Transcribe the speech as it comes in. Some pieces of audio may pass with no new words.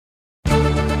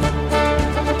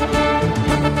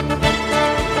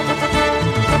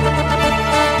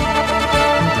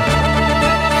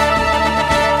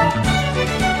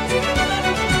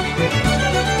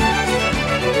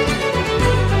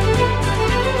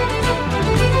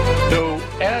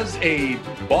a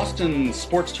Boston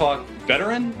sports talk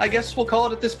veteran, I guess we'll call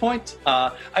it at this point,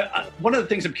 one of the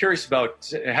things I'm curious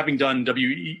about, having done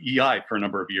WEEI for a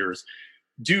number of years,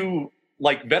 do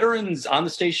like veterans on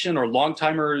the station or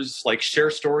long-timers like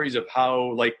share stories of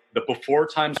how like the before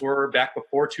times were back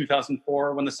before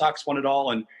 2004 when the Sox won it all,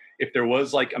 and if there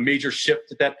was like a major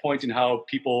shift at that point in how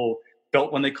people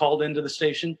felt when they called into the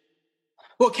station?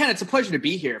 Well, Ken, it's a pleasure to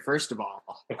be here, first of all.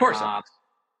 Of course.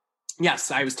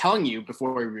 Yes, I was telling you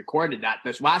before we recorded that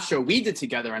the last show we did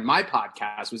together on my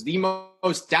podcast was the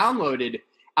most downloaded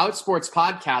Outsports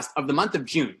podcast of the month of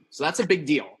June. So that's a big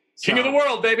deal. King of the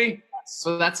world, baby.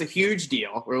 So that's a huge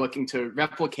deal. We're looking to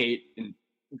replicate and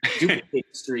duplicate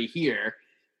history here.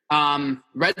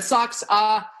 Red Sox,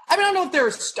 I don't know if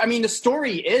the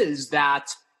story is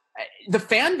that the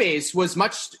fan base was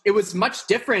much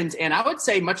different, and I would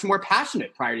say much more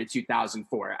passionate prior to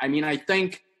 2004. I mean, I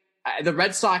think the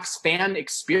Red Sox fan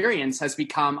experience has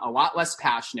become a lot less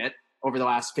passionate over the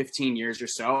last 15 years or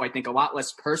so. I think a lot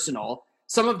less personal.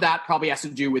 Some of that probably has to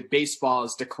do with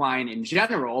baseball's decline in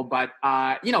general, but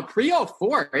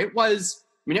pre-04, it was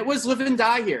live and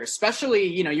die here, especially,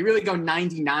 you really go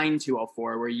 99 to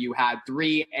 04, where you had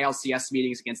 3 ALCS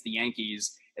meetings against the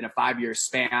Yankees in a 5-year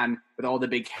span with all the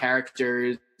big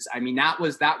characters. I mean, that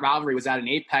rivalry was at an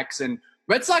apex, and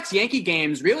Red Sox-Yankee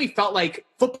games really felt like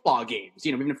football games,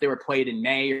 even if they were played in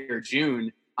May or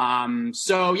June.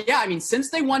 Since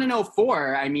they won in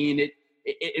 04, I mean,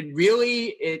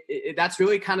 that's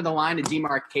really kind of the line of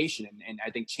demarcation, and I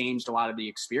think changed a lot of the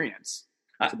experience.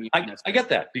 I get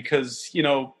that because,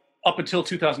 up until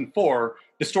 2004,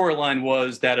 the storyline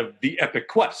was that of the Epic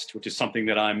Quest, which is something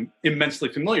that I'm immensely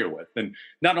familiar with. And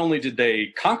not only did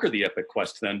they conquer the Epic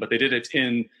Quest then, but they did it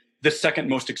in the second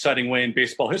most exciting way in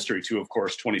baseball history to, of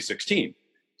course, 2016.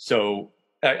 So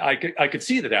I could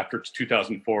see that after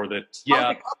 2004 that,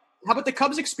 yeah. How about the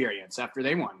Cubs experience after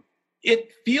they won?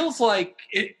 It feels like,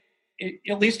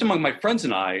 at least among my friends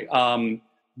and I,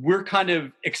 we're kind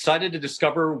of excited to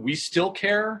discover we still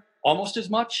care almost as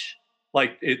much.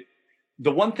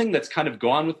 The one thing that's kind of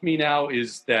gone with me now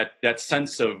is that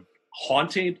sense of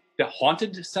haunted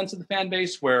sense of the fan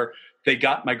base, where they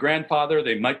got my grandfather,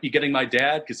 they might be getting my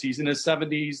dad because he's in his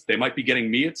 70s, they might be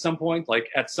getting me at some point.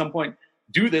 At some point,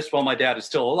 do this while my dad is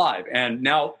still alive. And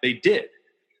now they did.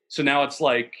 So now it's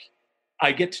like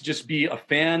I get to just be a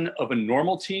fan of a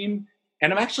normal team.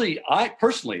 And I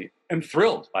personally am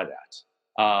thrilled by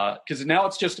that. Because now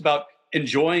it's just about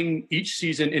enjoying each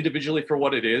season individually for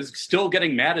what it is, still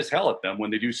getting mad as hell at them when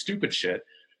they do stupid shit.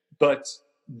 But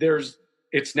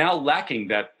it's now lacking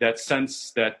that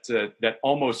sense that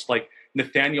almost like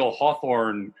Nathaniel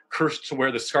Hawthorne cursed to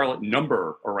wear the scarlet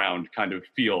number around kind of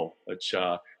feel, which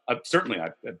certainly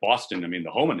at Boston,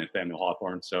 the home of Nathaniel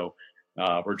Hawthorne. So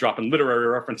we're dropping literary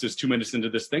references 2 minutes into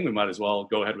this thing. We might as well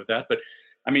go ahead with that. But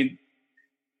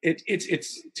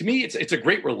it's to me, it's a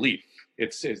great relief.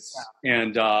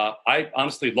 And I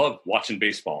honestly love watching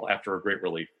baseball after a great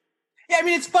relief. Yeah,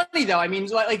 it's funny, though.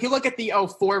 You look at the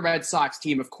 04 Red Sox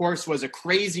team, of course, was a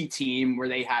crazy team where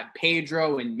they had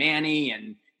Pedro and Manny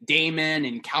and Damon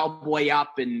and Cowboy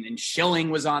Up and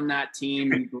Schilling was on that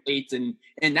team and great. And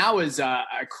that was a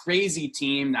crazy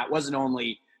team that wasn't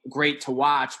only great to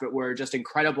watch, but were just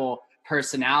incredible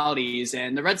personalities.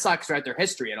 And the Red Sox throughout their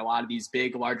history had a lot of these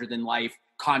big, larger-than-life,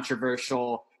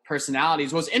 controversial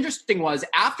personalities. What's interesting was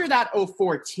after that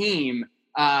 04 team,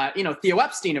 Theo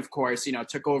Epstein, of course,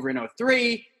 took over in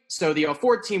 03. So the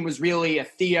 04 team was really a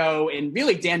Theo and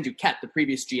really Dan Duquette, the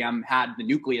previous GM, had the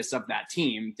nucleus of that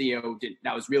team.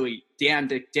 That was really Dan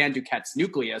Duquette's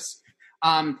nucleus.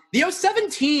 The 07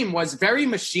 team was very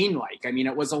machine-like.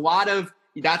 It was a lot of,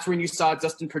 that's when you saw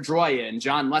Dustin Pedroia and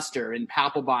John Lester and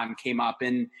Papelbon came up.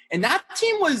 And that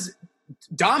team was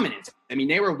dominant.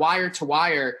 They were wire to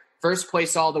wire, first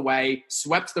place all the way,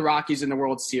 swept the Rockies in the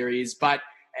World Series. But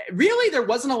really, there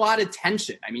wasn't a lot of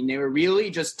tension. They were really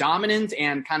just dominant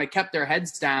and kind of kept their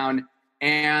heads down.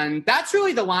 And that's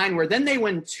really the line where then they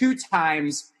win 2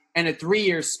 times in a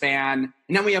 3-year span.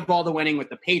 And then we have all the winning with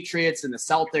the Patriots and the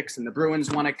Celtics, and the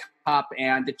Bruins won a cup.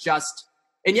 And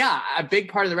a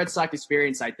big part of the Red Sox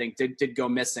experience, I think, did go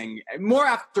missing. More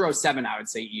after 07, I would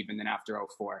say, even than after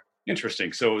 04.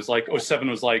 Interesting. So it was like 07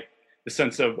 was like the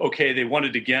sense of, okay, they won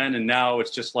it again, and now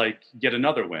it's just like get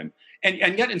another win. And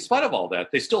yet, in spite of all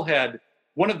that, they still had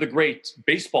one of the great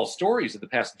baseball stories of the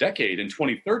past decade in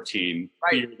 2013,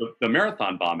 right. the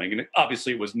marathon bombing. And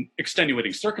obviously it was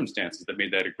extenuating circumstances that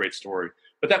made that a great story.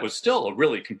 But that was still a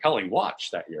really compelling watch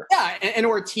that year. Yeah, and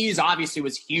Ortiz obviously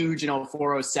was huge in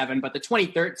 04-07, but the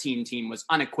 2013 team was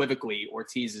unequivocally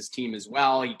Ortiz's team as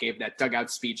well. He gave that dugout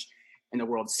speech in the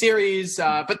World Series.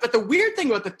 But the weird thing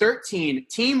about the 13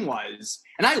 team was,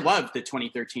 and I loved the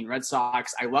 2013 Red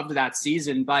Sox. I loved that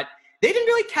season, but they didn't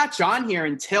really catch on here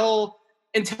until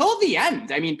the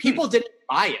end. I mean, people didn't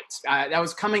buy it. That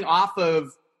was coming off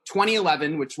of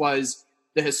 2011, which was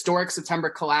the historic September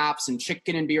collapse and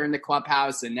chicken and beer in the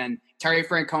clubhouse. And then Terry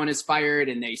Francona is fired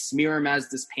and they smear him as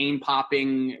this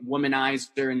pain-popping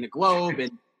womanizer in the Globe.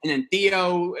 And then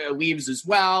Theo leaves as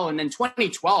well. And then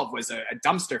 2012 was a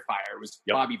dumpster fire. It was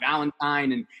Bobby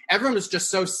Valentine. And everyone was just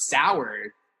so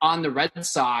soured on the Red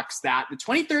Sox that the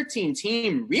 2013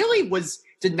 team really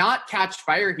did not catch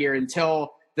fire here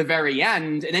until the very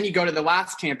end. And then you go to the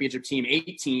last championship team,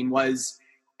 18,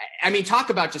 talk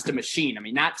about just a machine. I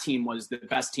mean, that team was the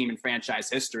best team in franchise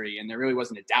history, and there really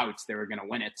wasn't a doubt they were going to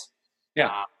win it.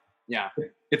 Yeah.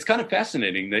 It's kind of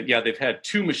fascinating that, they've had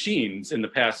two machines in the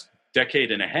past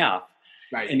decade and a half,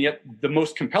 right? And yet the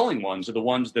most compelling ones are the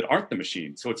ones that aren't the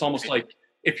machine. So it's almost like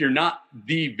if you're not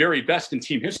the very best in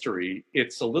team history,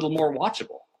 it's a little more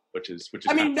watchable. Which is.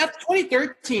 That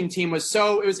 2013 team it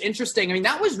was interesting. I mean,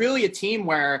 that was really a team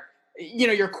where,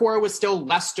 your core was still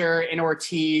Lester and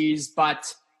Ortiz,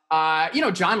 but,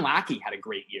 John Lackey had a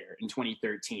great year in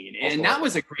 2013. And that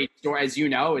was a great story, as you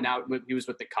know, and now he was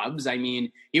with the Cubs. I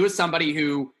mean, he was somebody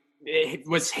who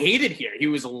was hated here. He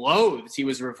was loathed. He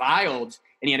was reviled,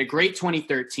 and he had a great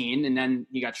 2013, and then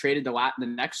he got traded to Latin the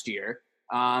next year.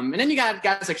 And then you got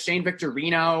guys like Shane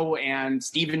Victorino and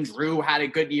Steven Drew had a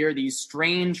good year. These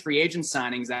strange free agent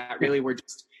signings that really were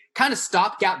just kind of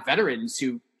stopgap veterans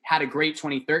who had a great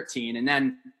 2013. And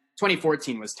then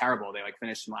 2014 was terrible. They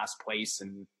finished in last place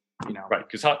and, Right,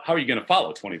 because how are you going to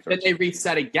follow 2013? Then they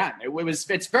reset again.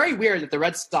 It's very weird that the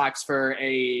Red Sox for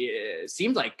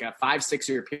seemed like a 5-6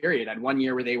 year period had 1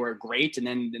 year where they were great. And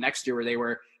then the next year where they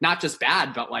were not just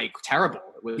bad, but terrible.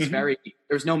 It was there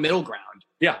was no middle ground.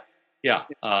 Yeah.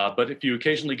 But if you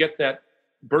occasionally get that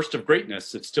burst of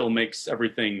greatness, it still makes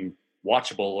everything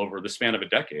watchable over the span of a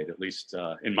decade, at least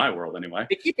in my world anyway.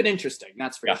 They keep it interesting,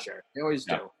 that's for sure. They always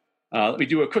do. Let me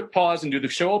do a quick pause and do the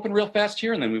show open real fast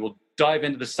here, and then we will dive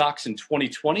into the Sox in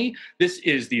 2020. This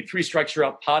is the Three Strikes You're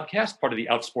Out podcast, part of the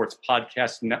Outsports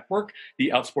Podcast Network,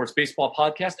 the Outsports Baseball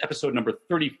Podcast, episode number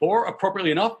 34.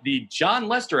 Appropriately enough, the John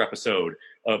Lester episode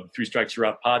of the Three Strikes You're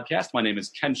Out podcast. My name is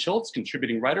Ken Schultz,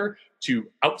 contributing writer to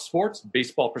Outsports,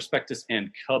 Baseball Prospectus,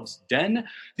 and Cubs Den.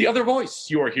 The other voice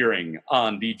you are hearing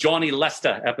on the Johnny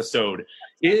Lester episode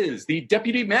is the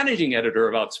deputy managing editor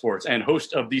of Outsports and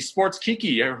host of the Sports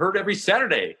Kiki, heard every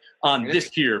Saturday on this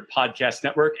here podcast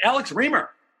network, Alex Reamer.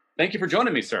 Thank you for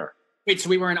joining me, sir. Wait, so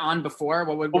we weren't on before?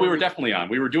 We were definitely on.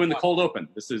 We were doing the cold open.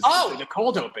 This is the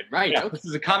cold open, right? Yeah, this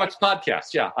is a comics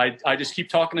podcast. Yeah, I just keep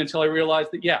talking until I realize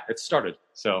that it started.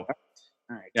 So, all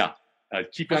right, yeah,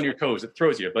 keep on your toes. It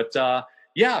throws you, but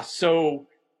So,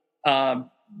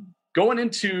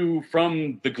 going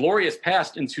from the glorious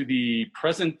past into the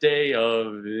present day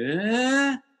of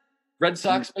Red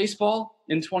Sox baseball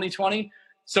in 2020.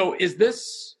 So, is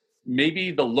this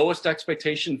maybe the lowest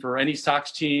expectation for any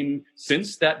Sox team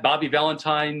since that Bobby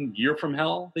Valentine year from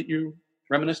hell that you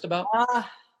reminisced about?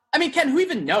 Ken, who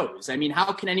even knows?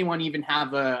 How can anyone even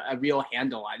have a real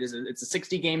handle on it? It's a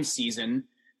 60-game season,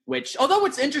 which, although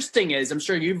what's interesting is, I'm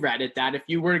sure you've read it, that if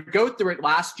you were to go through it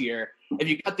last year, if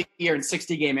you cut the year in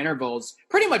 60-game intervals,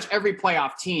 pretty much every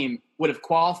playoff team would have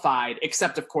qualified,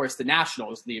 except, of course, the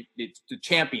Nationals, the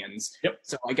champions. Yep.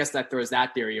 So I guess that throws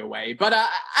that theory away. But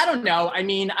I don't know.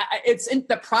 It's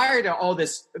prior to all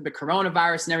this, the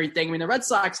coronavirus and everything, the Red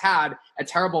Sox had a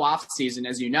terrible offseason,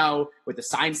 as you know, with the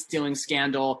sign-stealing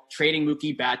scandal, trading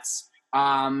Mookie Betts.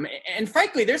 And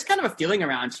frankly, there's kind of a feeling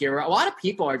around here where a lot of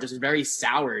people are just very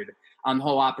soured on the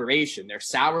whole operation. They're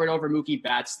soured over Mookie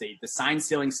Betts. The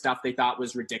sign-stealing stuff they thought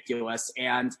was ridiculous.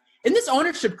 And in this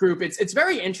ownership group, it's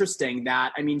very interesting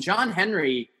that, John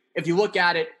Henry, if you look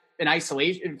at it in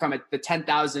isolation from the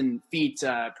 10,000 feet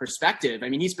perspective,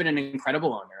 he's been an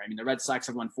incredible owner. The Red Sox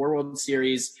have won 4 World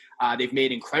Series. They've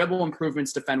made incredible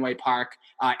improvements to Fenway Park.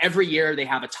 Every year they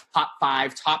have a top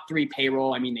 5, top 3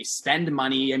 payroll. They spend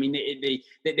money.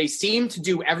 They seem to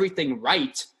do everything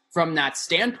right from that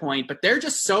standpoint, but they're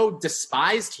just so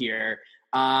despised here.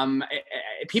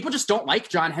 People just don't like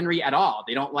John Henry at all.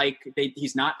 They don't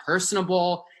he's not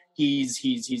personable.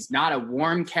 He's not a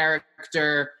warm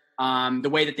character. The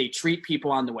way that they treat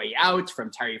people on the way out, from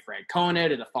Terry Francona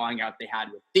to the falling out they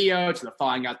had with Theo to the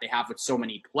falling out they have with so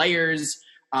many players,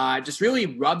 just really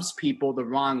rubs people the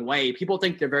wrong way. People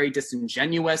think they're very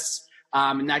disingenuous,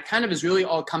 and that kind of has really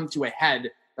all come to a head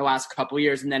the last couple of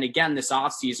years. And then again, this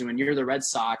offseason, when you're the Red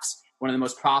Sox, one of the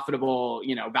most profitable,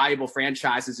 valuable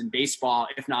franchises in baseball,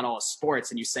 if not all of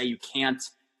sports, and you say you can't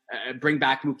bring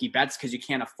back Mookie Betts because you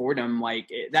can't afford him.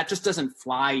 Like that just doesn't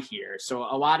fly here. So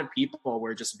a lot of people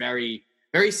were just very,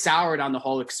 very soured on the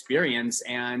whole experience.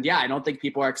 And yeah, I don't think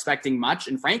people are expecting much.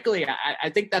 And frankly, I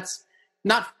think that's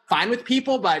not fine with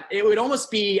people, but it would almost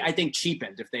be, I think,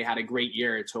 cheapened if they had a great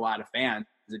year to a lot of fans.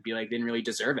 It'd be like they didn't really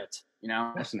deserve it, you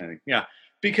know? Fascinating. Yeah.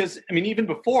 Because, I mean, even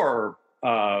before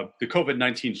the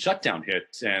COVID-19 shutdown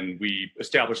hit and we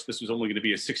established this was only going to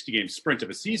be a 60-game sprint of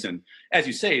a season, as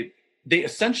you say, they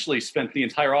essentially spent the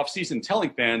entire offseason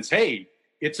telling fans, hey,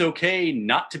 it's okay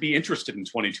not to be interested in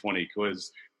 2020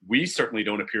 because we certainly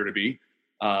don't appear to be.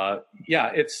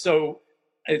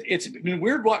 It's been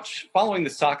weird following the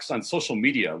Sox on social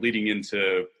media leading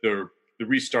into the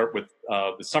restart with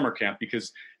the summer camp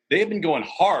because they have been going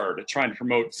hard at trying to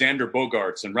promote Xander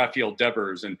Bogaerts and Rafael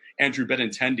Devers and Andrew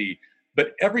Benintendi.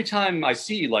 But every time I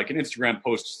see like an Instagram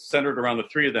post centered around the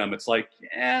three of them, it's like,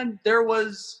 and there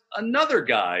was another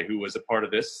guy who was a part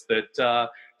of this that,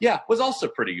 was also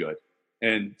pretty good.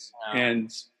 And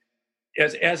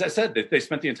as I said, that they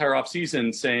spent the entire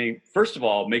offseason saying, first of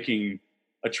all, making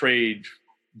a trade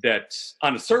that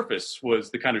on the surface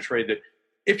was the kind of trade that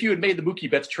if you had made the Mookie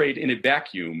Betts trade in a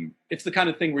vacuum, it's the kind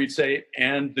of thing where you'd say,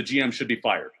 and the GM should be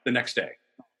fired the next day.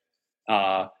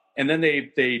 And then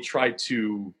they tried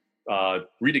to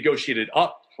renegotiate it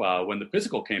up when the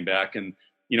physical came back. And,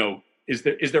 you know, is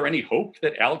there any hope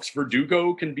that Alex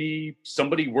Verdugo can be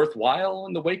somebody worthwhile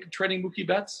in the wake of trading Mookie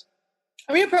Betts?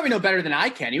 I mean, you probably know better than I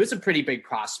can. He was a pretty big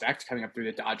prospect coming up through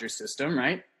the Dodgers system,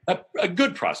 right? A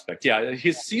good prospect, yeah.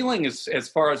 His ceiling, is, as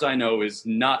far as I know, is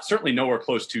certainly nowhere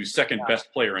close to second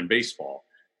best player in baseball.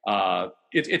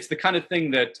 It's the kind of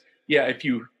thing that, if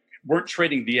you weren't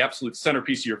trading the absolute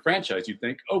centerpiece of your franchise, you'd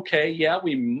think, okay,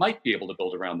 we might be able to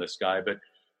build around this guy, but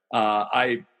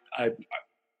I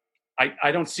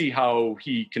don't see how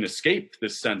he can escape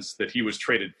this sense that he was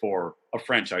traded for a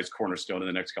franchise cornerstone in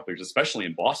the next couple of years, especially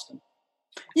in Boston.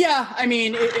 Yeah, I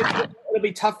mean, it'll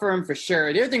be tough for him for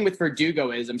sure. The other thing with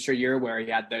Verdugo is, I'm sure you're aware, he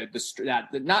had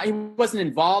he wasn't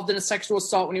involved in a sexual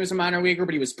assault when he was a minor leaguer,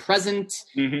 but he was present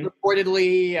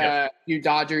reportedly. Few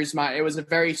Dodgers. It was a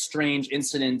very strange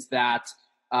incident that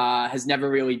has never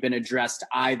really been addressed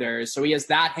either. So he has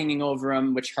that hanging over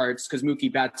him, which hurts because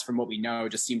Mookie Betts, from what we know,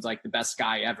 just seems like the best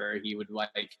guy ever. He would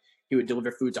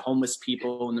deliver food to homeless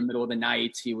people in the middle of the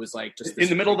night. He was like just in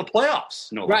the middle of the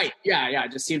playoffs. No, right? Yeah.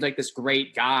 It just seems like this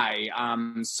great guy.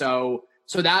 So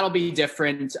that'll be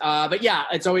different. But yeah,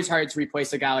 it's always hard to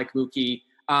replace a guy like Mookie.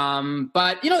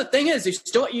 But the thing is,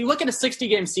 you look at a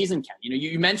 60-game season, Ken.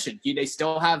 You mentioned they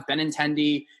still have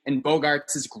Benintendi and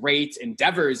Bogaerts is great, and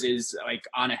Devers is like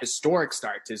on a historic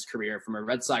start to his career from a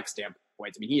Red Sox standpoint.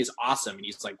 I mean, he is awesome, and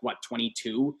he's like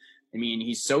 22. I mean,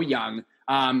 he's so young.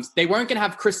 They weren't going to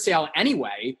have Chris Sale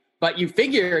anyway, but you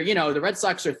figure, the Red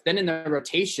Sox are thin in their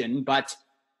rotation, but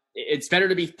it's better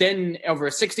to be thin over a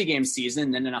 60-game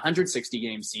season than an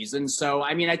 160-game season. So,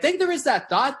 I mean, I think there is that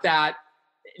thought that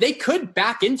they could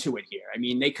back into it here. I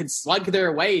mean, they could slug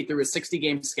their way through a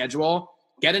 60-game schedule,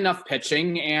 get enough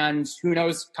pitching, and who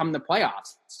knows, come the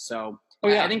playoffs. So,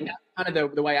 I think that's kind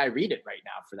of the way I read it right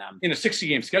now for them. In a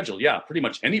 60-game schedule, pretty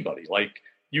much anybody. Like,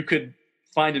 you could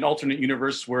find an alternate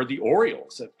universe where the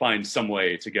Orioles find some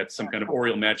way to get some kind of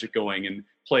Oriole magic going and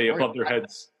play above their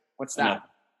heads. What's that?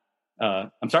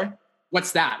 I'm sorry?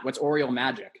 What's that? What's Oriole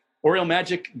Magic? Oriole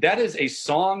Magic, that is a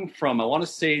song from, I want to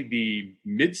say, the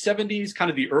mid-'70s, kind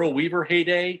of the Earl Weaver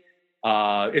heyday.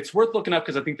 It's worth looking up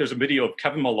because I think there's a video of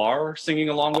Kevin Millar singing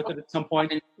along with it at some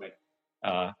point.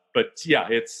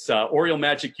 It's Oriole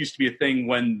Magic used to be a thing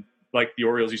when, like, the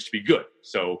Orioles used to be good.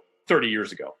 So 30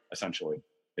 years ago, essentially.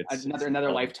 It's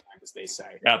another lifetime, as they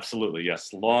say. Absolutely,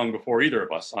 yes. Long before either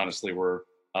of us, honestly, were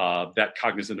that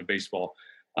cognizant of baseball.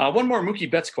 One more Mookie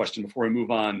Betts question before we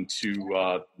move on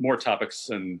to more topics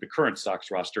in the current Sox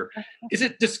roster. Is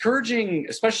it discouraging,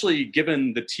 especially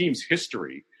given the team's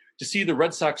history, to see the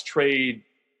Red Sox trade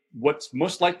what's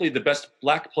most likely the best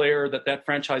black player that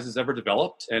franchise has ever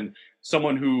developed and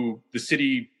someone who the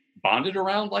city bonded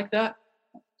around like that?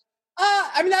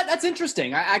 I mean, that's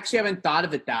interesting. I actually haven't thought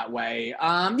of it that way.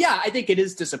 I think it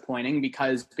is disappointing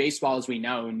because baseball, as we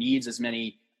know, needs as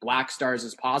many black stars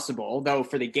as possible. Though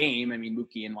for the game, I mean,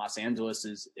 Mookie in Los Angeles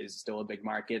is still a big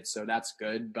market, so that's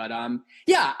good. But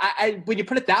when you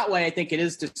put it that way, I think it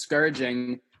is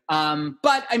discouraging.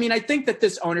 But I mean, I think that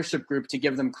this ownership group, to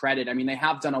give them credit, I mean, they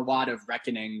have done a lot of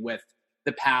reckoning with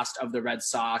the past of the Red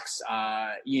Sox.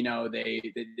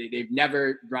 They've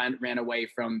never ran away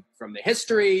from the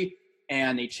history.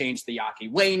 And they changed the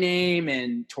Yawkey Way name,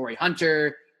 and Torrey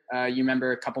Hunter you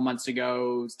remember a couple months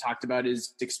ago, talked about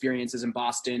his experiences in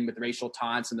Boston with racial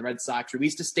taunts, and the Red Sox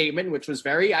released a statement which was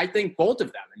very, I think, bold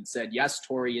of them, and said, yes,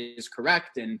 Torey is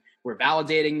correct, and we're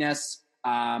validating this.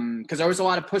 Because there was a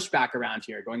lot of pushback around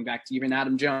here, going back to even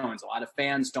Adam Jones. A lot of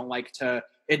fans don't like to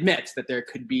admit that there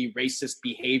could be racist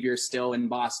behavior still in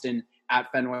Boston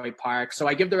at Fenway Park. So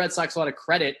I give the Red Sox a lot of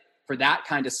credit for that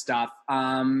kind of stuff.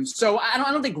 So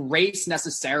I don't think race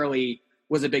necessarily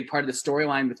was a big part of the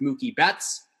storyline with Mookie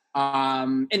Betts.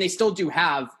 And they still do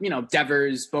have,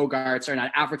 Devers, Bogarts are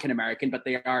not African-American, but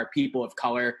they are people of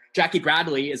color. Jackie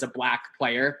Bradley is a black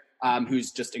player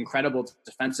who's just incredible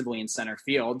defensively in center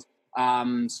field.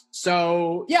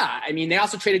 So, yeah, I mean, they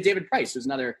also traded David Price, who's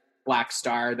another black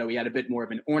star, though he had a bit more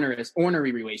of an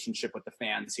ornery relationship with the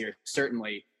fans here,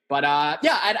 certainly. But, I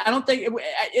don't think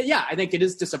I think it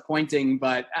is disappointing,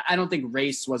 but I don't think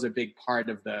race was a big part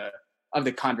of the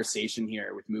conversation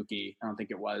here with Mookie. I don't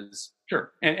think it was.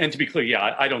 Sure. And to be clear,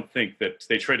 I don't think that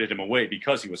they traded him away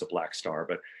because he was a black star,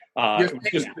 but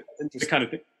just the kind of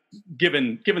thing.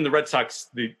 Given the Red Sox,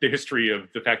 the history of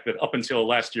the fact that up until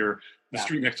last year, the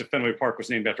street next to Fenway Park was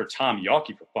named after Tom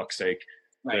Yawkey, for fuck's sake.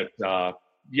 Right.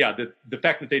 The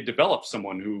fact that they developed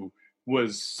someone who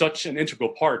was such an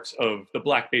integral part of the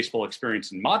black baseball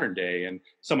experience in modern day, and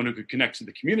someone who could connect to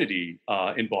the community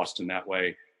in Boston that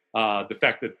way. The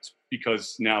fact that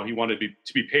because now he wanted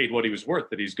to be paid what he was worth,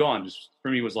 that he's gone, just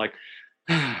for me was like,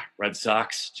 Red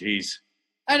Sox, geez.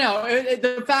 I know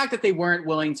the fact that they weren't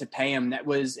willing to pay him.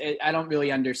 I don't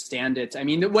really understand it. I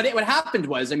mean, what happened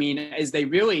was, is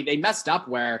they messed up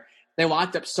where they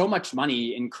locked up so much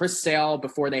money in Chris Sale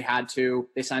before they had to.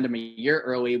 They signed him a year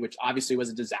early, which obviously was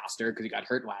a disaster because he got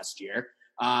hurt last year.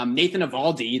 Nathan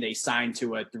Eovaldi, they signed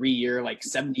to a 3-year,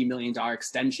 $70 million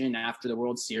extension after the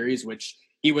World Series, which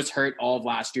he was hurt all of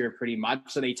last year pretty much.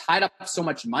 So they tied up so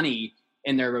much money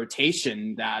in their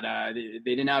rotation that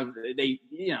they didn't have,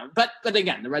 but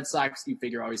again, the Red Sox, you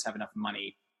figure, always have enough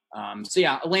money.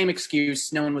 A lame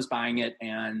excuse. No one was buying it.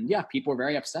 And people were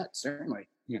very upset, certainly.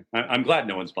 Yeah, I'm glad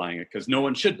no one's buying it, because no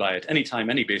one should buy it anytime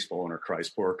any baseball owner cries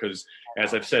for, because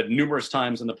as I've said numerous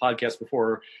times in the podcast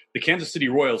before, the Kansas City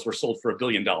Royals were sold for $1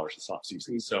 billion this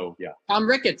offseason. So, yeah. Tom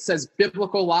Ricketts says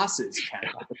biblical losses.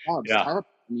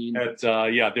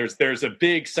 There's a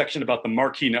big section about the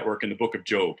Marquee Network in the Book of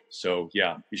Job. So,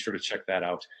 be sure to check that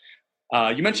out.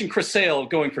 You mentioned Chris Sale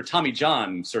going for Tommy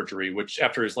John surgery, which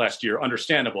after his last year,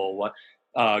 understandable,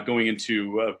 going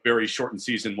into a very shortened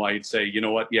season, why he'd say, you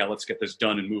know what, let's get this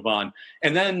done and move on.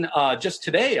 And then just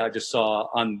today, I just saw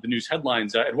on the news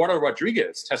headlines, Eduardo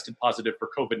Rodriguez tested positive for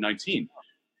COVID-19.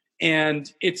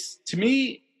 And it's, to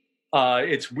me,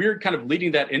 it's weird kind of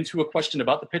leading that into a question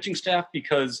about the pitching staff,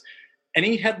 because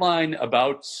any headline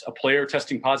about a player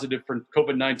testing positive for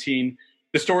COVID-19,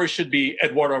 the story should be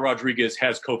Eduardo Rodriguez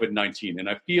has COVID-19. And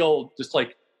I feel just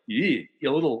like a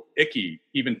little icky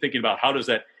even thinking about how does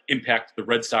that impact the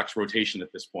Red Sox rotation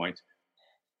at this point.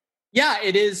 Yeah,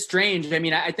 it is strange. I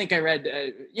mean, I think I read,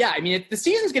 the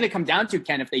season's going to come down to,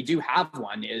 Ken, if they do have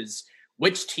one, is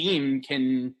which team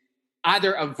can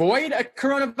either avoid a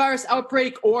coronavirus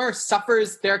outbreak or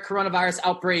suffers their coronavirus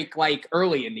outbreak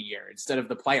early in the year instead of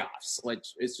the playoffs.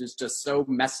 It's just so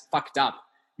fucked up.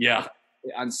 Yeah.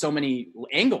 On so many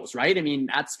angles, right? I mean,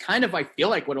 that's kind of, I feel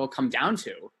like, what it'll come down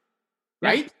to,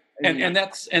 right? Yeah. And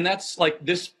that's like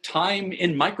this time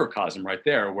in microcosm right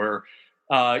there, where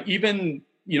even,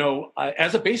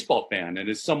 as a baseball fan and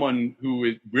as someone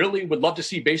who really would love to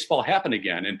see baseball happen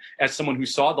again, and as someone who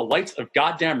saw the lights of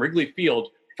goddamn Wrigley Field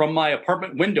from my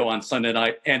apartment window on Sunday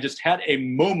night and just had a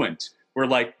moment where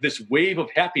this wave of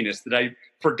happiness that I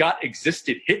forgot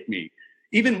existed hit me.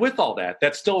 Even with all that,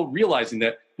 that's still realizing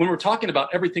that when we're talking about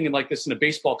everything like this in a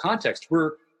baseball context,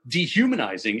 we're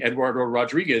dehumanizing Eduardo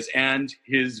Rodriguez and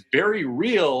his very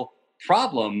real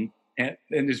problem and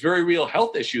his very real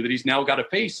health issue that he's now got to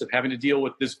face of having to deal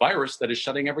with this virus that is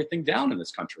shutting everything down in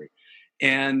this country.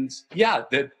 And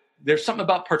that there's something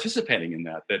about participating in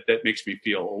that makes me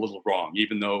feel a little wrong,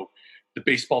 even though the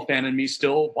baseball fan in me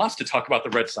still wants to talk about the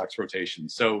Red Sox rotation.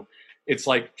 So it's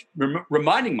like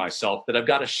reminding myself that I've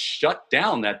got to shut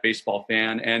down that baseball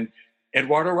fan, and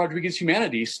Eduardo Rodriguez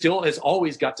humanity still has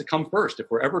always got to come first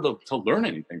if we're ever to learn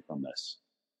anything from this.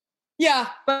 Yeah,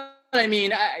 but I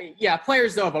mean,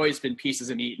 players, though, have always been pieces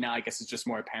of meat. Now I guess it's just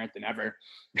more apparent than ever.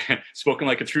 Spoken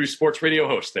like a true sports radio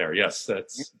host there. Yes,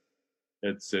 that's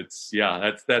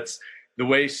the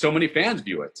way so many fans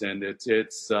view it.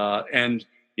 And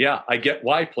I get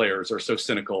why players are so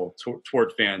cynical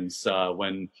toward fans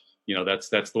when, that's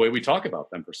the way we talk about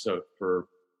them for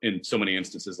in so many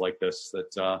instances like this,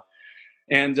 that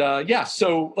And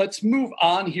so let's move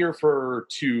on here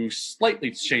to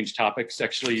slightly change topics.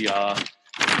 Actually,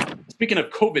 speaking of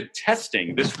COVID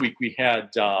testing, this week we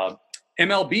had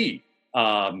MLB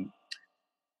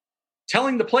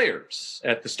telling the players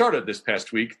at the start of this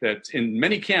past week that in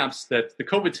many camps that the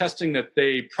COVID testing that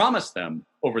they promised them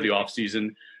over the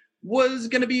offseason was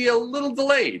going to be a little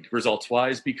delayed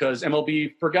results-wise because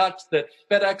MLB forgot that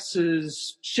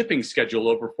FedEx's shipping schedule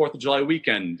over 4th of July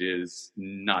weekend is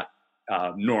not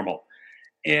normal.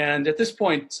 And at this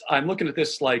point, I'm looking at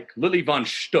this like Lily von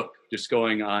Stuck, just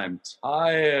going, I'm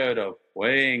tired of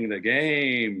playing the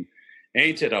game.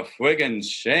 Ain't it a friggin'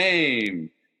 shame?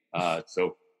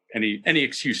 So any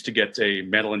excuse to get a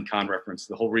Madeline Kahn reference,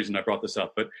 the whole reason I brought this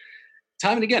up. But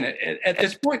time and again, at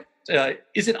this point,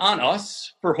 is it on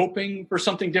us for hoping for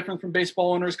something different from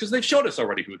baseball owners? Because they've showed us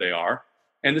already who they are,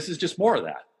 and this is just more of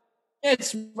that.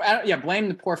 It's blame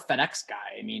the poor FedEx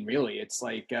guy. I mean, really, it's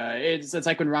like it's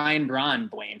like when Ryan Braun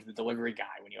blamed the delivery guy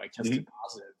when he tested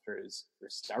positive for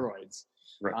steroids.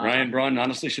 Ryan Braun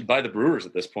honestly should buy the Brewers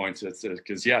at this point.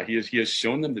 Because he has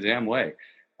shown them the damn way.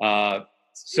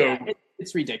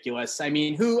 It's ridiculous. I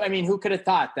mean, who could have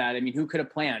thought that? I mean, who could have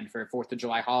planned for a 4th of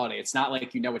July holiday? It's not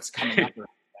like it's coming up or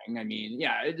anything. I mean,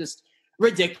 it's just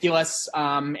ridiculous.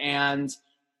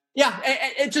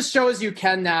 It just shows you,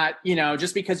 Ken, that,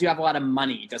 just because you have a lot of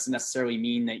money doesn't necessarily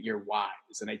mean that you're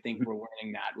wise. And I think we're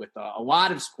learning that with a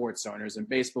lot of sports owners and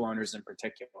baseball owners in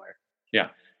particular. Yeah,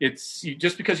 it's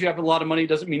just because you have a lot of money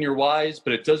doesn't mean you're wise,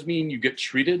 but it does mean you get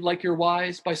treated like you're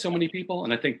wise by so many people.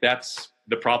 And I think that's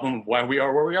the problem of why we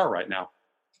are where we are right now.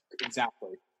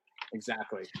 Exactly.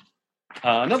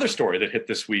 Another story that hit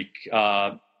this week,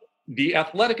 The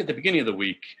Athletic at the beginning of the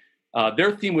week,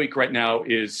 their theme week right now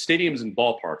is stadiums and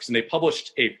ballparks. And they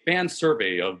published a fan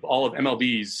survey of all of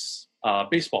MLB's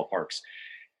baseball parks.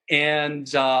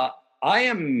 And I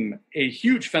am a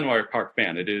huge Fenway Park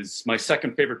fan. It is my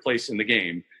second favorite place in the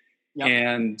game. Yep.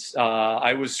 And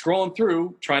I was scrolling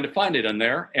through trying to find it in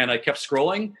there. And I kept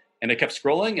scrolling. And I kept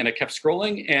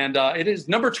scrolling, and it is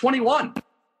number 21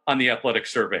 on the Athletic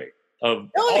survey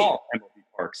of all MLB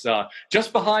parks,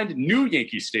 just behind New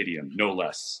Yankee Stadium, no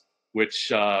less, which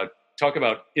talk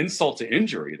about insult to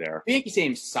injury there. Yankee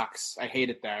Stadium sucks. I hate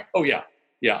it there. Oh, yeah.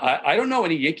 Yeah, I don't know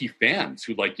any Yankee fans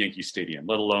who like Yankee Stadium,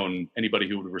 let alone anybody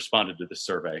who would have responded to this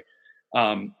survey.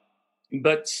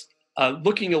 But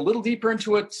looking a little deeper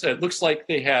into it, it looks like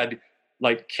they had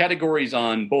categories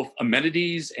on both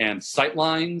amenities and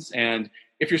sightlines. And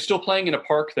if you're still playing in a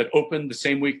park that opened the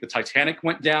same week the Titanic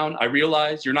went down, I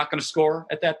realize you're not going to score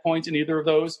at that point in either of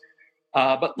those.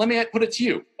 But let me put it to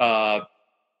you.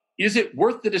 Is it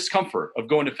worth the discomfort of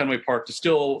going to Fenway Park to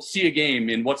still see a game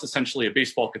in what's essentially a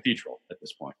baseball cathedral at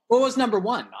this point? What was number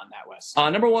one on that list?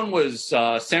 Number one was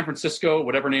San Francisco,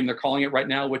 whatever name they're calling it right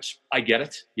now, which I get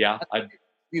it. Yeah.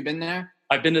 You've been there?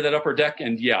 I've been to that upper deck,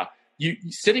 and yeah. You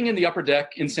sitting in the upper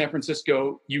deck in San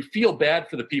Francisco, you feel bad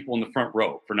for the people in the front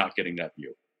row for not getting that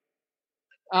view.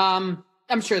 I'm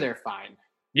sure they're fine.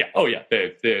 Yeah. Oh, yeah.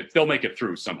 They'll make it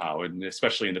through somehow, and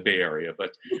especially in the Bay Area.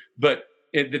 But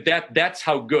that's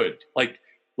how good. Like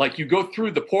you go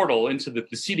through the portal into the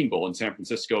seating bowl in San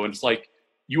Francisco, and it's like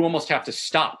you almost have to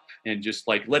stop and just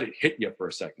let it hit you for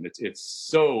a second. It's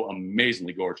so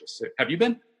amazingly gorgeous. Have you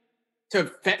been? To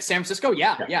San Francisco?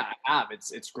 Yeah, I have.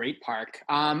 It's great park.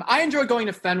 I enjoy going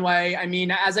to Fenway. I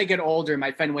mean, as I get older,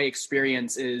 my Fenway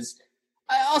experience is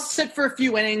I'll sit for a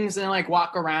few innings and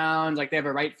walk around. They have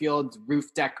a right field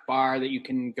roof deck bar that you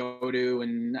can go to,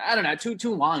 and I don't know,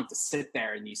 too long to sit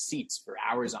there in these seats for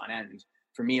hours on end,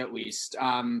 for me at least.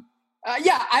 I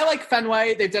like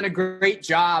Fenway. They've done a great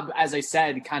job, as I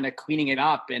said, kind of cleaning it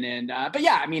up. But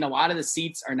yeah, I mean, a lot of the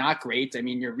seats are not great. I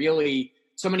mean, you're really.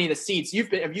 So many of the seats you've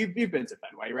been to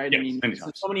Fenway, right? Yes, I mean,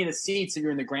 so many of the seats, if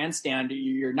you're in the grandstand,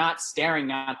 you're not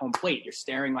staring at home plate. You're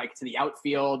staring to the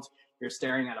outfield. You're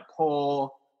staring at a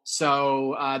pole.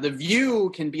 So the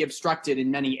view can be obstructed in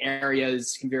many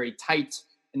areas, can be very tight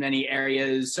in many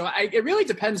areas. So it really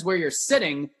depends where you're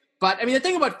sitting. But I mean, the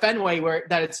thing about Fenway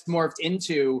that it's morphed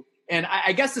into, and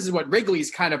I guess this is what Wrigley's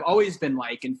kind of always been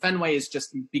like, and Fenway has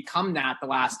just become that the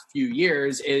last few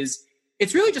years, is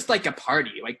it's really just like a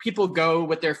party. People go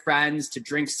with their friends to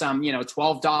drink some,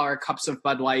 $12 cups of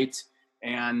Bud Light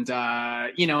and,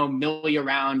 millie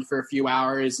around for a few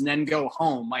hours and then go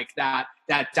home. That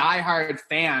diehard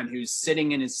fan who's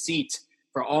sitting in his seat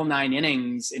for all 9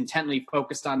 innings, intently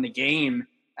focused on the game,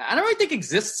 I don't really think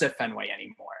exists at Fenway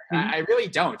anymore. Mm-hmm. I really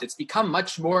don't. It's become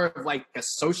much more of a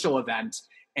social event.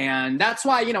 And that's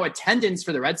why, attendance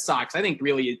for the Red Sox, I think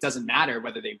really it doesn't matter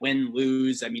whether they win,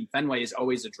 lose. I mean, Fenway is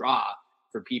always a draw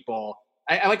for people.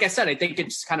 Like I said, I think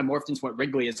it's kind of morphed into what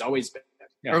Wrigley has always been.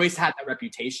 or at least had that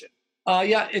reputation.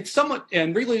 Yeah, it's somewhat,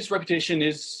 and Wrigley's reputation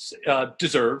is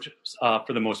deserved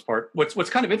for the most part. What's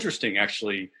kind of interesting,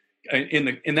 actually,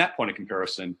 in that point of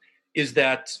comparison, is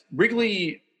that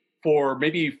Wrigley, for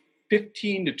maybe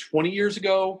 15 to 20 years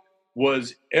ago,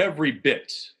 was every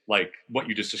bit like what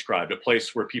you just described, a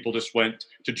place where people just went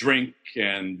to drink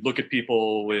and look at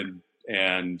people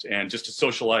and just to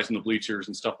socialize in the bleachers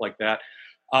and stuff like that.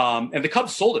 And the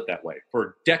Cubs sold it that way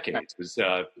for decades.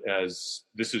 As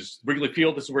this is Wrigley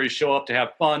Field, this is where you show up to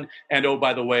have fun. And oh,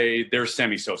 by the way, there's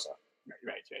Sammy Sosa.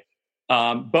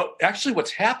 Right. But actually,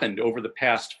 what's happened over the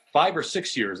past 5 or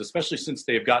 6 years, especially since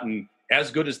they've gotten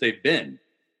as good as they've been,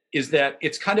 is that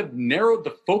it's kind of narrowed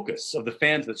the focus of the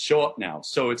fans that show up now.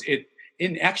 So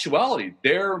in actuality,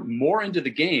 they're more into the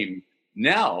game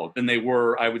now than they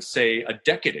were, I would say, a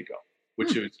decade ago.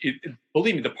 Which is,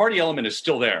 believe me, the party element is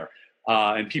still there.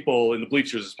 And people in the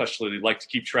bleachers especially like to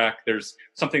keep track. There's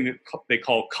something that they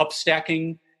call cup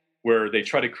stacking, where they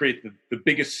try to create the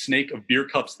biggest snake of beer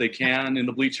cups they can in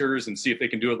the bleachers and see if they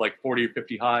can do it like 40 or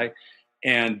 50 high.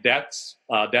 And that's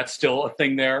still a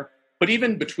thing there. But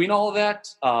even between all of that,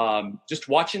 just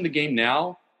watching the game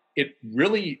now, it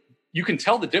really, you can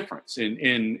tell the difference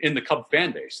in the Cub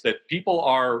fan base, that people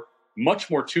are much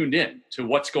more tuned in to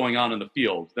what's going on in the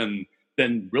field than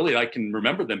really I can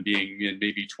remember them being in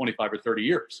maybe 25 or 30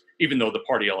 years, even though the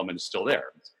party element is still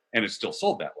there and it's still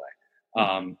sold that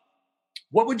way.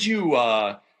 What would you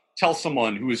tell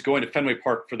someone who is going to Fenway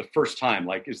Park for the first time?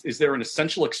 Like, is there an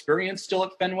essential experience still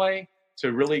at Fenway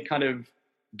to really kind of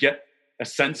get a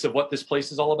sense of what this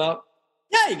place is all about?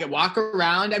 Yeah, you can walk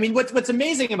around. I mean, what's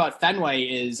amazing about Fenway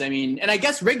is, I mean, and I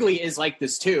guess Wrigley is like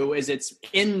this too, is it's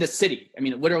in the city. I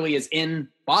mean, it literally is in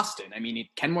Boston. I mean,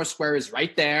 Kenmore Square is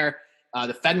right there.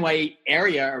 The Fenway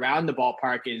area around the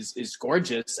ballpark is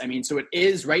gorgeous. I mean, so it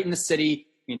is right in the city.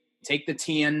 You take the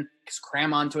T in, just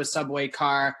cram onto a subway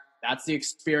car. That's the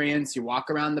experience. You walk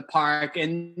around the park.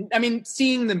 And, I mean,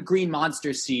 seeing the Green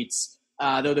Monster seats,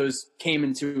 though those came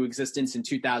into existence in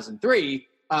 2003,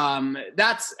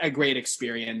 that's a great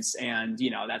experience. And, you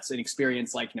know, that's an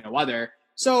experience like no other.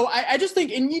 So I just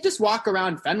think, and you just walk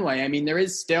around Fenway. I mean,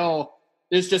 it's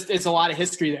a lot of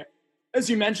history there. As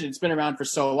you mentioned, it's been around for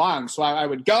so long. So I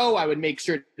would make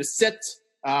sure to sit,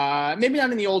 maybe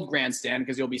not in the old grandstand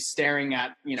because you'll be staring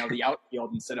at, you know, the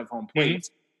outfield instead of home plate.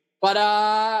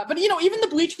 Mm-hmm. But you know, even the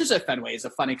bleachers at Fenway is a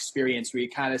fun experience where you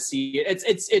kind of see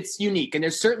it's unique, and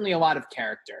there's certainly a lot of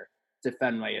character to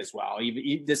Fenway as well,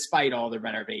 even despite all the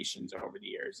renovations over the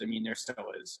years. I mean, there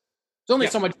still is. There's only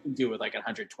so much you can do with like a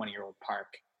 120-year-old park.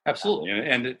 Absolutely,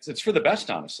 and it's for the best,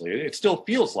 honestly. It still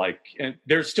feels like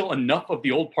there's still enough of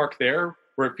the old park there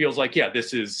where it feels like, yeah,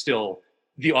 this is still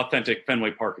the authentic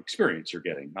Fenway Park experience you're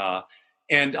getting.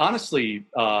 And honestly,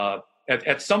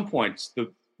 at some points,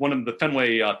 one of the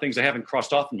Fenway things I haven't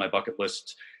crossed off in my bucket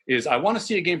list is I want to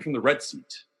see a game from the red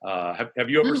seat. Have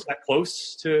you ever sat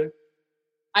close to?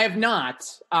 I have not.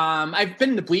 I've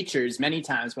been in the bleachers many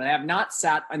times, but I have not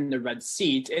sat in the red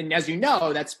seat. And as you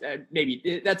know, that's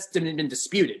been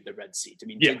disputed, the red seat. I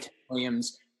mean, Ted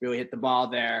Williams really hit the ball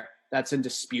there. That's in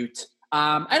dispute.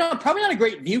 I don't know, probably not a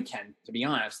great view, Ken, to be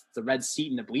honest. The red seat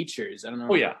in the bleachers. I don't know.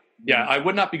 Oh, yeah. Yeah, I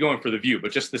would not be going for the view,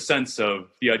 but just the sense of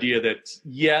the idea that,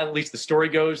 yeah, at least the story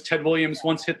goes, Ted Williams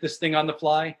once hit this thing on the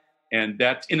fly. And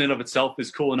that in and of itself is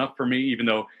cool enough for me, even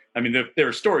though, I mean, there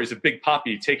are stories of Big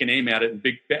Poppy taking aim at it in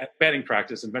big batting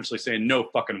practice and eventually saying no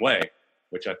fucking way,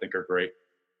 which I think are great.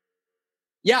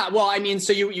 Yeah, well, I mean,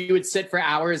 so you would sit for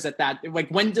hours at that. Like,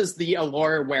 when does the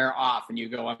allure wear off and you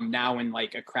go, I'm now in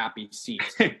like a crappy seat?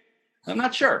 I'm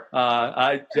not sure.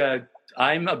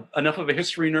 I'm enough of a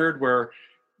history nerd where,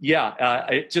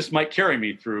 it just might carry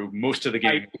me through most of the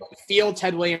game. I feel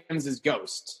Ted Williams'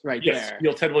 ghost there. Yes,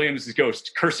 feel Ted Williams'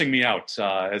 ghost cursing me out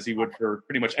as he would for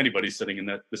pretty much anybody sitting in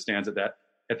the stands at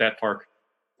that park.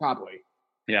 Probably.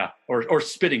 Yeah, or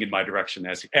spitting in my direction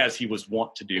as he was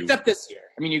wont to do. Except this year.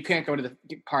 I mean, you can't go to the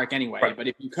park anyway, right. But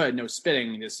if you could, no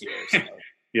spitting this year. So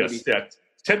yes,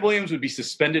 Ted Williams would be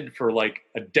suspended for like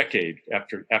a decade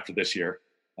after this year,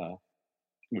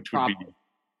 which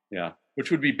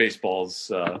would be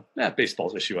baseball's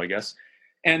issue, I guess.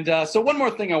 And so one more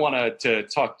thing I wanted to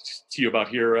talk to you about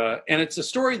here, and it's a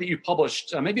story that you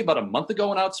published maybe about a month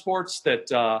ago on Outsports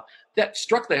that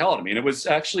struck the hell out of me. And it was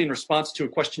actually in response to a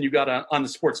question you got on the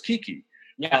Sports Kiki.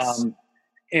 Yes.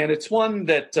 And it's one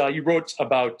that you wrote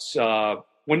about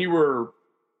when you were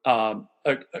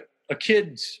a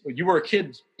kid. You were a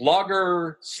kid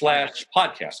blogger /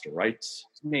 podcaster, right?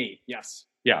 Me, yes.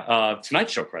 Yeah, Tonight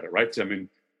Show credit, right? I mean,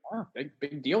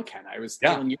 big deal, Ken. I was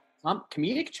telling you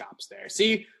comedic chops there.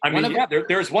 See,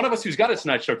 there's one of us who's got a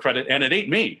Tonight Show credit, and it ain't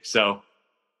me. So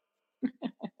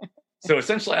So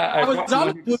essentially, I was on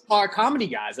with Blue Collar Comedy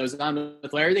guys. I was on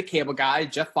with Larry the Cable Guy,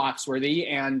 Jeff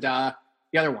Foxworthy, and the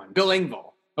other one, Bill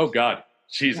Engvall. Oh God,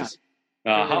 Jesus!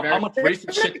 Yeah. How much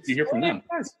racist shit did you hear from them?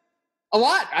 A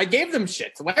lot. I gave them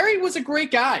shit. Larry was a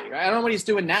great guy. I don't know what he's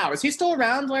doing now. Is he still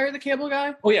around, Larry the Cable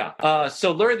Guy? Oh yeah.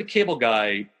 So Larry the Cable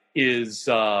Guy is,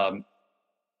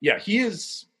 he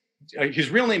is. His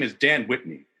real name is Dan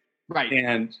Whitney. Right.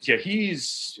 And yeah,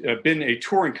 he's been a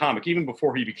touring comic even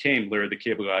before he became Larry the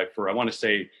Cable Guy for, I want to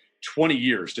say, 20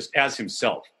 years, just as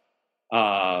himself.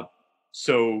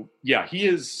 So yeah, he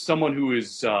is someone who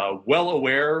is well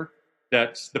aware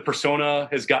that the persona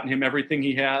has gotten him everything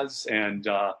he has, and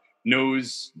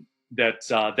knows that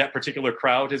that particular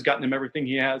crowd has gotten him everything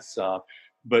he has.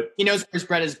 But he knows where his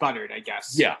bread is buttered, I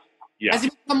guess. Yeah. Has he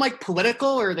become like political,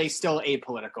 or are they still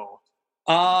apolitical?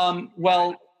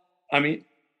 Well, I mean,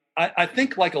 I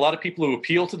think like a lot of people who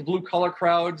appeal to the blue collar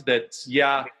crowd, that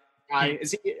I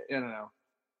don't know.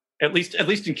 At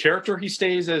least in character, he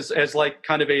stays as like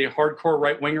kind of a hardcore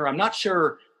right winger. I'm not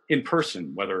sure in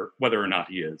person whether or not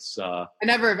he is. He was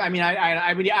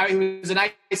a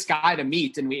nice guy to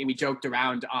meet, and we joked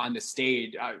around on the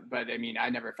stage. But I mean, I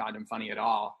never found him funny at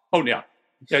all. Oh yeah,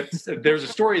 there's a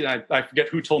story that I forget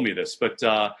who told me this, but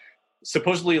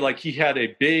supposedly like he had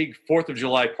a big 4th of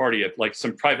July party at like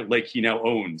some private lake he now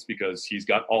owns because he's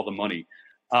got all the money,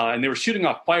 and they were shooting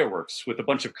off fireworks with a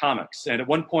bunch of comics. And at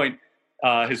one point,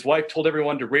 his wife told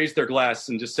everyone to raise their glass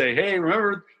and just say, "Hey,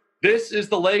 remember, this is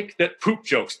the lake that Poop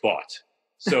Jokes bought."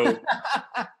 So,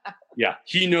 yeah,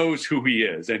 he knows who he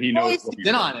is, and he knows. He's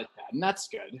in on it, and that's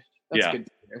good. That's good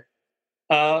to hear.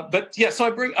 But yeah, so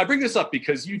I bring this up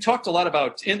because you talked a lot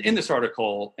about in this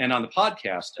article and on the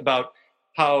podcast about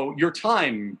how your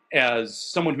time as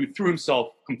someone who threw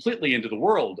himself completely into the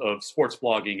world of sports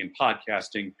blogging and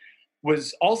podcasting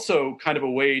was also kind of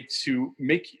a way to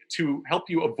help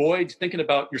you avoid thinking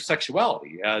about your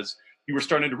sexuality, as you were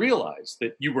starting to realize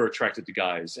that you were attracted to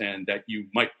guys and that you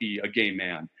might be a gay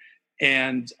man.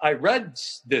 And I read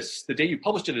this the day you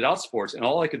published it at Outsports, and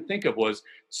all I could think of was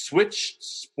switch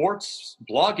sports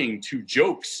blogging to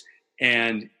jokes,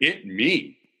 and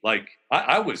me. Like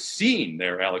I was seen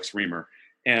there, Alex Reamer.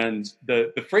 And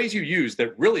the phrase you used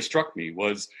that really struck me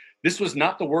was, this was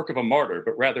not the work of a martyr,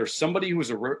 but rather somebody who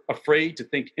was afraid to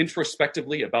think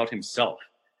introspectively about himself.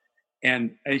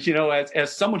 And you know,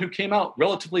 as someone who came out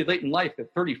relatively late in life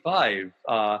at 35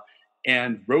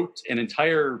 and wrote an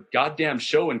entire goddamn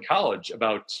show in college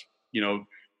about, you know,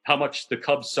 how much the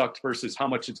Cubs sucked versus how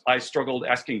much I struggled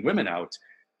asking women out.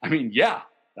 I mean,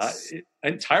 I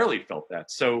entirely felt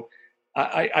that. So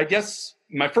I guess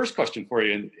my first question for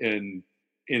you in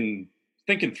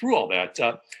thinking through all that,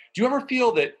 do you ever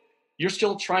feel that you're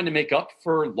still trying to make up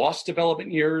for lost development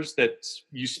years that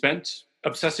you spent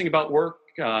obsessing about work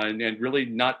and really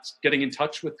not getting in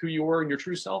touch with who you were and your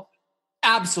true self?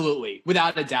 Absolutely,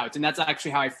 without a doubt. And that's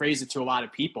actually how I phrase it to a lot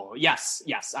of people. Yes,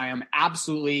 I am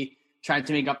absolutely trying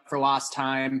to make up for lost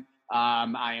time.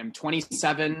 I am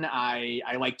 27. I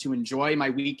like to enjoy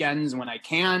my weekends when I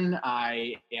can.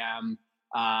 I am,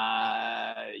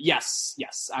 yes,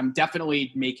 I'm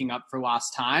definitely making up for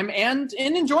lost time and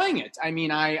enjoying it. I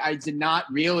mean, I did not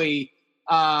really,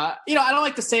 I don't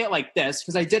like to say it like this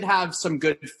because I did have some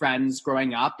good friends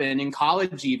growing up, and in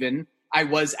college even, I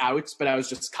was out, but I was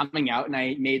just coming out, and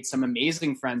I made some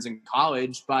amazing friends in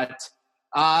college, but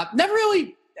never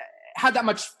really had that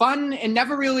much fun, and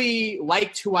never really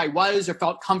liked who I was or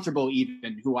felt comfortable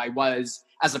even who I was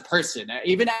as a person.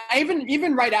 Even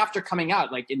right after coming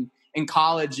out, like in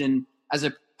college and as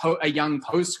a young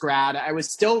post-grad, I was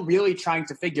still really trying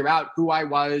to figure out who I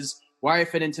was, where I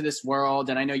fit into this world.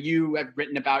 And I know you have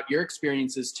written about your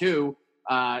experiences too,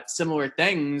 similar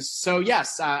things. So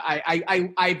yes,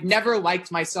 I've never liked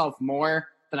myself more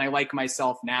than I like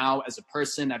myself now as a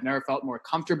person. I've never felt more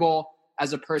comfortable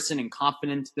as a person and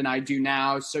confident than I do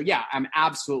now. So yeah, I'm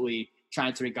absolutely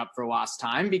trying to make up for lost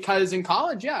time, because in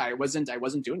college, I wasn't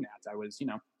doing that. I was,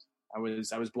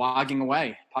 I was blogging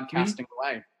away, podcasting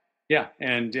away. Yeah,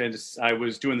 and I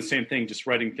was doing the same thing, just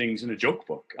writing things in a joke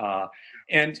book.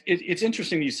 And it's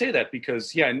interesting you say that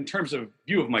because, in terms of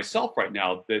view of myself right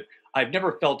now, that I've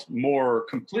never felt more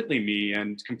completely me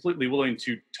and completely willing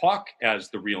to talk as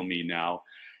the real me now.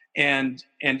 And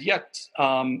yet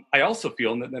I also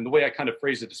feel, and the way I kind of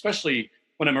phrase it, especially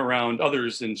when I'm around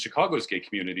others in Chicago's gay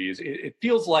communities, it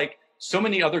feels like so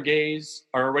many other gays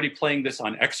are already playing this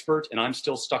on expert, and I'm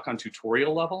still stuck on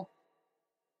tutorial level.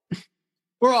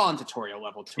 We're all on tutorial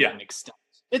level to an extent.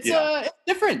 It's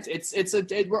different.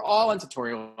 We're all on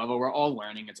tutorial level. We're all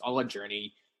learning. It's all a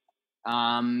journey.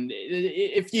 When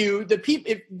you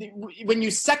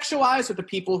sexualize with the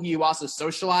people who you also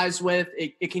socialize with,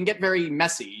 it can get very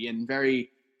messy and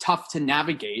very tough to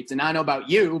navigate. And I don't know about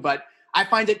you, but I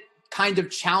find it kind of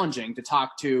challenging to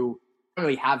talk to. I don't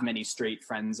really have many straight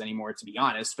friends anymore, to be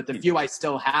honest, but the few I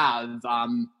still have,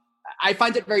 I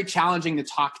find it very challenging to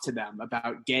talk to them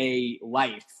about gay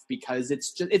life because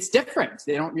it's different.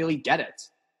 They don't really get it.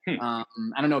 I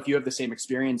don't know if you have the same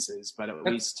experiences, but at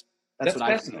least that's what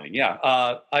fascinating. Yeah.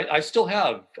 I still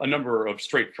have a number of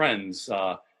straight friends.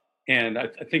 And I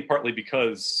think partly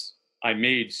because I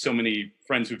made so many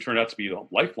friends who turned out to be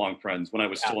lifelong friends when I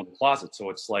was still in the closet. So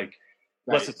it's like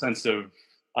less a sense of,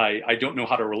 I don't know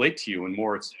how to relate to you, and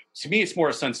more to me it's more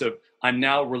a sense of I'm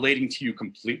now relating to you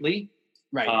completely.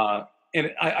 Right.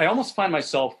 And I almost find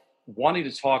myself wanting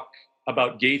to talk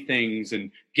about gay things and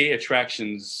gay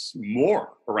attractions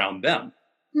more around them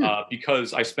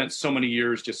because I spent so many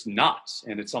years just not.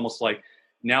 And it's almost like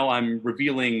now I'm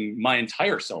revealing my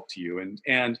entire self to you.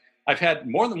 And I've had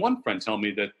more than one friend tell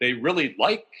me that they really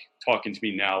like talking to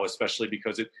me now, especially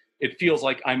because it feels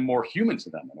like I'm more human to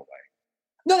them in a way.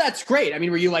 No, that's great. I mean,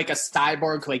 were you like a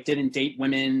cyborg, like didn't date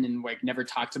women and like never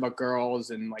talked about girls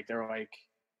and like they're like...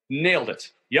 Nailed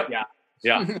it. Yep.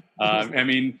 Yeah. I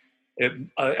mean,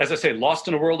 as I say, lost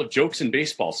in a world of jokes and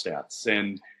baseball stats.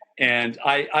 And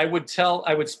I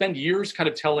would spend years kind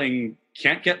of telling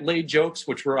can't get laid jokes,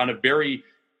 which were on a very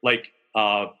like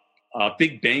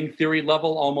Big Bang Theory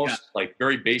level, almost like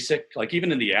very basic, like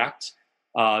even in the act.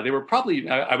 They were probably,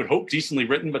 I would hope, decently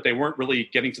written, but they weren't really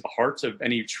getting to the heart of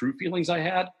any true feelings I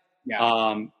had.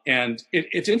 Yeah. And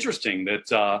it's interesting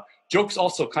that jokes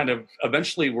also kind of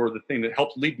eventually were the thing that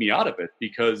helped lead me out of it,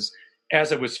 because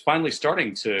as I was finally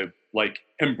starting to like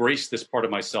embrace this part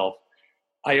of myself,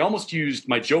 I almost used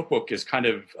my joke book as kind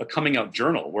of a coming out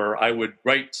journal where I would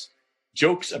write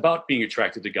jokes about being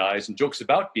attracted to guys and jokes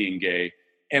about being gay,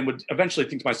 and would eventually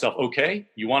think to myself, okay,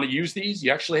 you want to use these?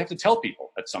 You actually have to tell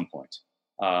people at some point.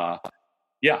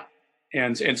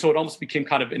 And so it almost became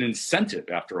kind of an incentive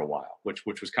after a while, which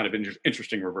was kind of an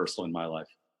interesting reversal in my life.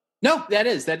 No, that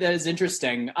is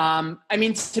interesting. I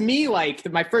mean, to me, like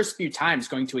my first few times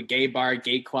going to a gay bar,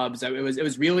 gay clubs, it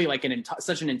was really like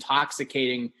such an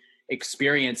intoxicating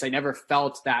experience. I never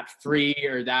felt that free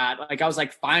or that like I was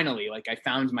like, finally, like I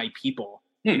found my people.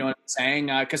 You know what I'm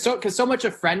saying? Because so much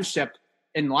of friendship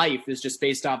in life is just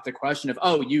based off the question of,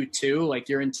 oh, you too, like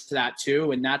you're into that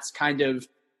too, and that's kind of,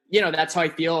 that's how I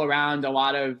feel around a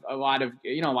lot of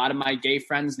my gay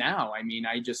friends now. I mean,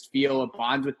 I just feel a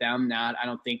bond with them that I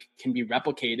don't think can be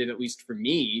replicated, at least for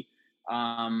me,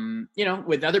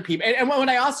 with other people. And when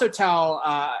I also tell,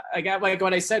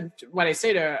 what I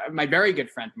say to my very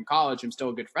good friend from college, I'm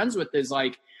still good friends with, is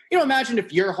like, imagine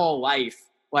if your whole life,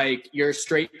 like you're a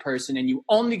straight person and you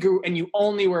only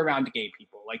were around gay people.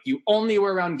 Like you only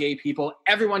were around gay people.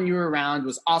 Everyone you were around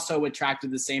was also attracted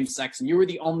to the same sex, and you were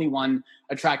the only one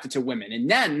attracted to women.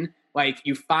 And then like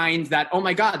you find that, oh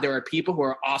my God, there are people who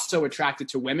are also attracted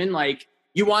to women. Like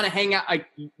you want to hang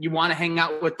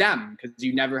out with them because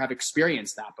you never have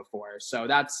experienced that before. So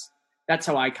that's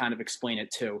how I kind of explain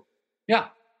it too. Yeah.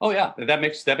 Oh yeah. That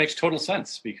makes total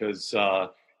sense, because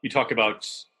you talk about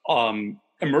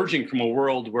emerging from a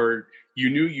world where you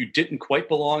knew you didn't quite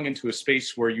belong into a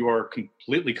space where you are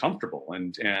completely comfortable.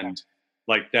 And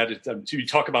like that is, you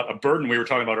talk about a burden we were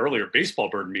talking about earlier, baseball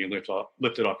burden being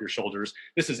lifted off your shoulders.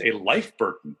 This is a life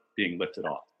burden being lifted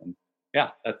off. And yeah,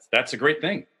 that's a great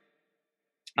thing.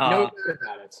 No doubt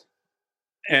about it.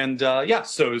 And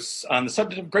so on the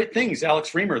subject of great things,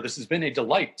 Alex Reamer, this has been a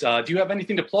delight. Do you have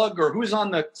anything to plug, or who's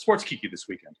on the Sports Kiki this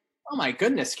weekend? Oh my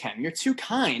goodness, Ken, you're too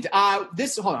kind. Hold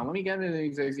on, let me get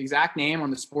the exact name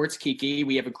on the Sports Kiki.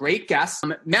 We have a great guest,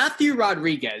 Matthew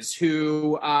Rodriguez,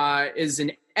 who is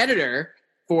an editor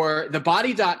for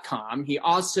TheBody.com. He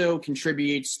also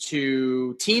contributes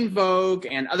to Teen Vogue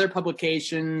and other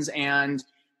publications. And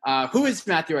who is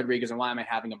Matthew Rodriguez, and why am I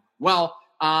having him? Well,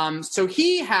 so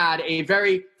he had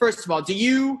first of all,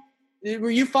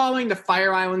 were you following the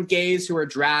Fire Island gays who were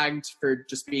dragged for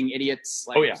just being idiots?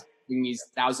 Like, oh yeah. These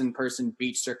 1,000-person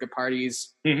beach circuit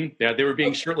parties. Mm-hmm. Yeah, they were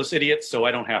being shirtless idiots, so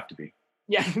I don't have to be.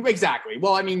 Yeah, exactly.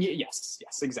 Well, I mean, yes,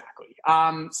 exactly.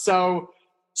 So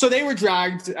they were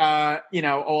dragged,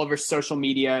 all over social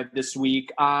media this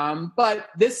week. But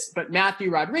Matthew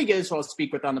Rodriguez, who I'll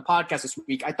speak with on the podcast this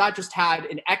week, I thought just had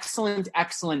an excellent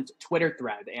Twitter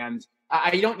thread. And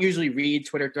I don't usually read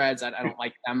Twitter threads. I don't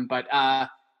like them, but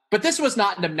this was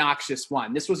not an obnoxious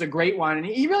one. This was a great one, and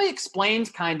he really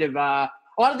explained kind of a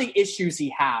lot of the issues he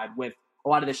had with a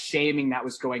lot of the shaming that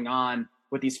was going on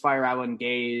with these Fire Island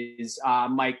gays,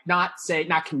 like not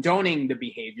condoning the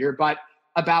behavior, but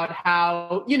about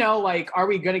how, like, are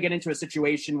we going to get into a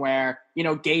situation where,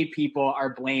 gay people are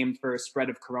blamed for a spread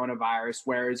of coronavirus,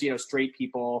 whereas, straight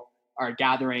people are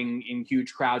gathering in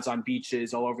huge crowds on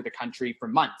beaches all over the country for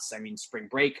months. I mean, spring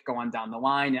break, go on down the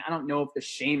line. And I don't know if the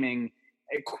shaming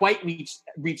quite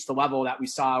reached the level that we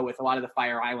saw with a lot of the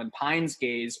Fire Island Pines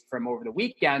gays from over the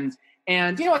weekend.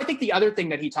 And, I think the other thing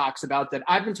that he talks about that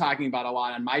I've been talking about a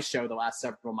lot on my show the last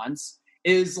several months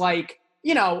is like,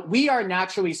 we are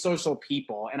naturally social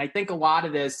people. And I think a lot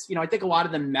of this, I think a lot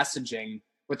of the messaging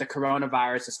with the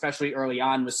coronavirus, especially early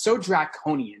on, was so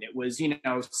draconian. It was,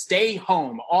 stay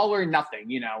home, all or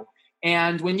nothing,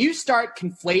 And when you start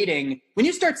conflating, when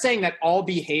you start saying that all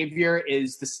behavior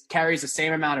carries the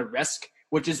same amount of risk,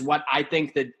 which is what I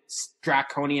think the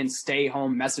draconian stay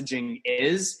home messaging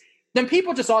is, then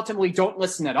people just ultimately don't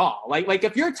listen at all. Like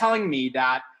if you're telling me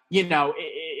that,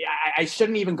 I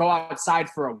shouldn't even go outside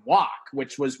for a walk,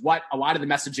 which was what a lot of the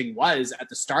messaging was at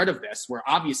the start of this, where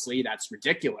obviously that's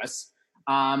ridiculous.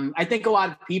 I think a lot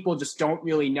of people just don't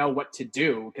really know what to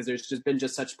do because there's just been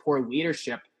such poor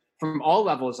leadership from all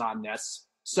levels on this.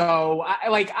 So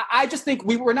I just think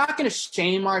we're not going to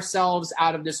shame ourselves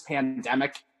out of this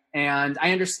pandemic. And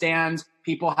I understand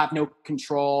people have no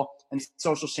control and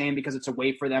social shame because it's a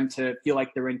way for them to feel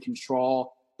like they're in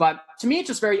control. But to me, it's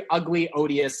just very ugly,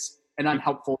 odious, and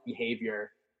unhelpful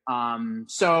behavior.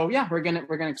 So yeah, we're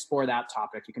gonna explore that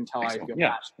topic. You can tell I feel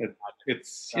passionate about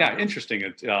it.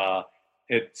 Interesting.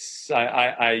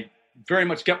 I very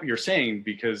much get what you're saying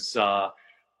because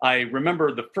I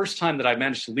remember the first time that I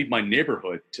managed to leave my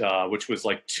neighborhood, which was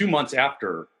like 2 months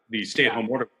after the stay-at-home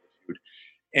order was issued,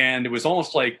 and it was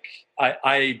almost like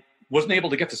I wasn't able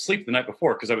to get to sleep the night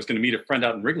before because I was going to meet a friend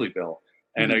out in Wrigleyville,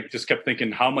 and I just kept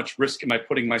thinking, how much risk am I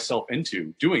putting myself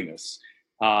into doing this?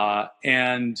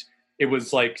 And it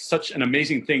was like such an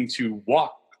amazing thing to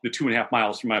walk the 2.5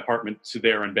 miles from my apartment to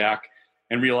there and back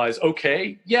and realize,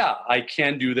 okay, yeah, I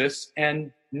can do this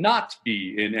and not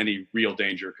be in any real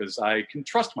danger because I can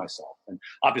trust myself. And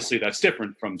obviously that's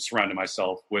different from surrounding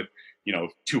myself with,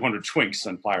 200 twinks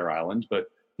on Fire Island, but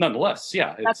nonetheless,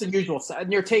 yeah. That's unusual.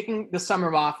 And you're taking the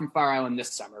summer off from Fire Island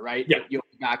this summer, right? Yeah. You'll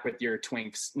be back with your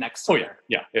twinks next summer. Oh,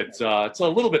 yeah. It's a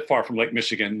little bit far from Lake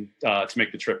Michigan to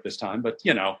make the trip this time, but,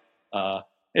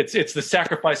 it's the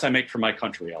sacrifice I make for my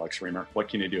country, Alex Reimer. What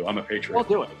can you do? I'm a patriot. I'll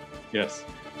do it. Yes.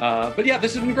 But yeah,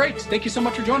 this has been great. Thank you so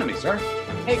much for joining me, sir.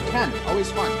 Hey, Ken,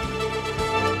 always fun.